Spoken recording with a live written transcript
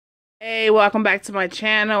Hey, welcome back to my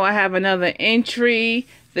channel. I have another entry.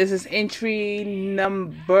 This is entry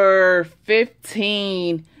number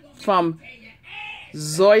 15 from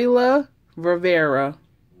Zoila Rivera.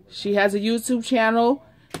 She has a YouTube channel.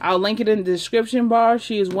 I'll link it in the description bar.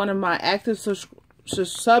 She is one of my active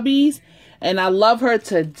subbies, and I love her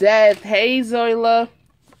to death. Hey, Zoila.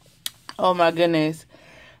 Oh my goodness.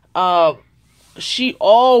 She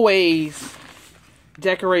always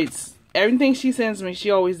decorates everything she sends me.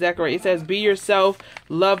 She always decorates. It says, be yourself,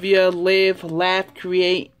 love you, live, laugh,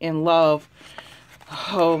 create, and love.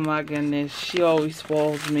 Oh my goodness. She always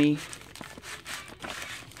spoils me.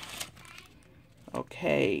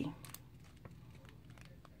 Okay.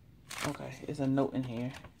 Okay, there's a note in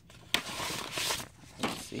here.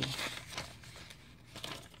 Let's see.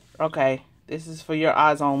 Okay, this is for your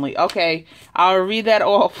eyes only. Okay, I'll read that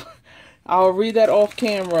off. I'll read that off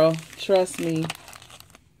camera. Trust me.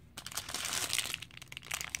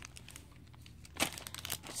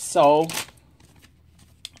 So,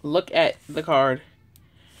 look at the card.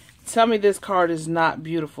 Tell me this card is not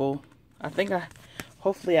beautiful.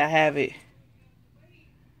 Hopefully I have it.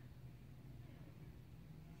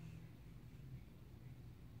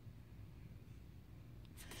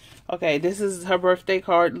 Okay, this is her birthday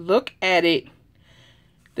card. Look at it.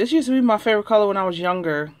 This used to be my favorite color when I was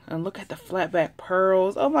younger. And look at the flat back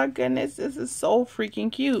pearls. Oh my goodness, this is so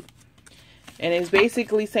freaking cute. And it's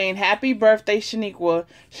basically saying, happy birthday, Shaniqua.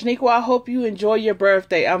 Shaniqua, I hope you enjoy your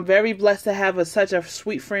birthday. I'm very blessed to have such a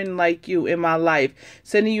sweet friend like you in my life.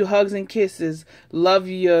 Sending you hugs and kisses. Love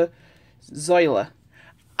you, Zoila.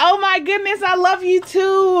 Oh my goodness, I love you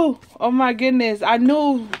too. Oh my goodness. I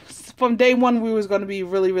knew from day one we was going to be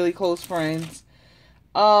really, really close friends.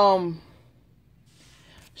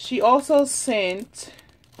 She also sent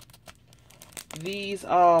these,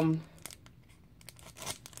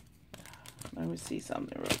 let me see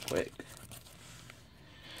something real quick.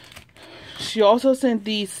 She also sent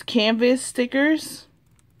these canvas stickers.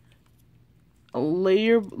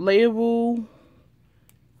 Layable.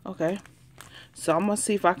 Okay. So I'm going to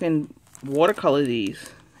see if I can watercolor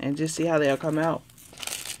these and just see how they'll come out.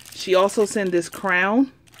 She also sent this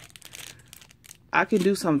crown. I can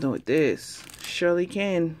do something with this. Surely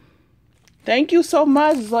can. Thank you so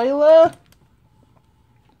much, Zoila.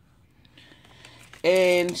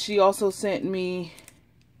 And she also sent me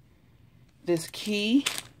this key.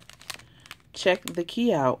 Check the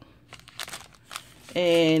key out.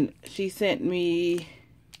 And she sent me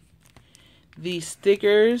these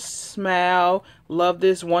stickers. Smile. Love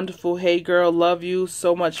this. Wonderful. Hey girl. Love you.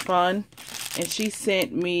 So much fun. And she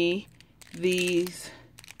sent me these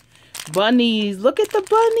bunnies. Look at the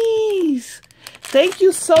bunnies. Thank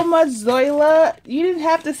you so much, Zoila. You didn't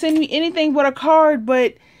have to send me anything but a card,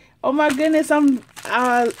 but oh my goodness,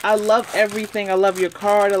 I love everything. I love your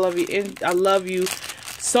card. I love you. I love you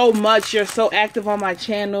so much. You're so active on my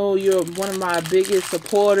channel. You're one of my biggest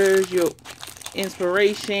supporters. You're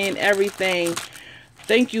inspiration, everything.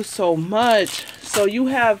 Thank you so much. So you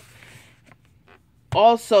have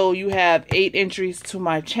 8 entries to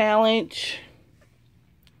my challenge.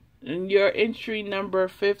 And your entry number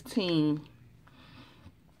 15.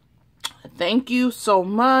 Thank you so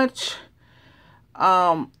much.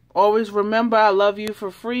 Always remember, I love you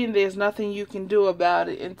for free and there's nothing you can do about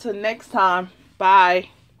it. Until next time, bye.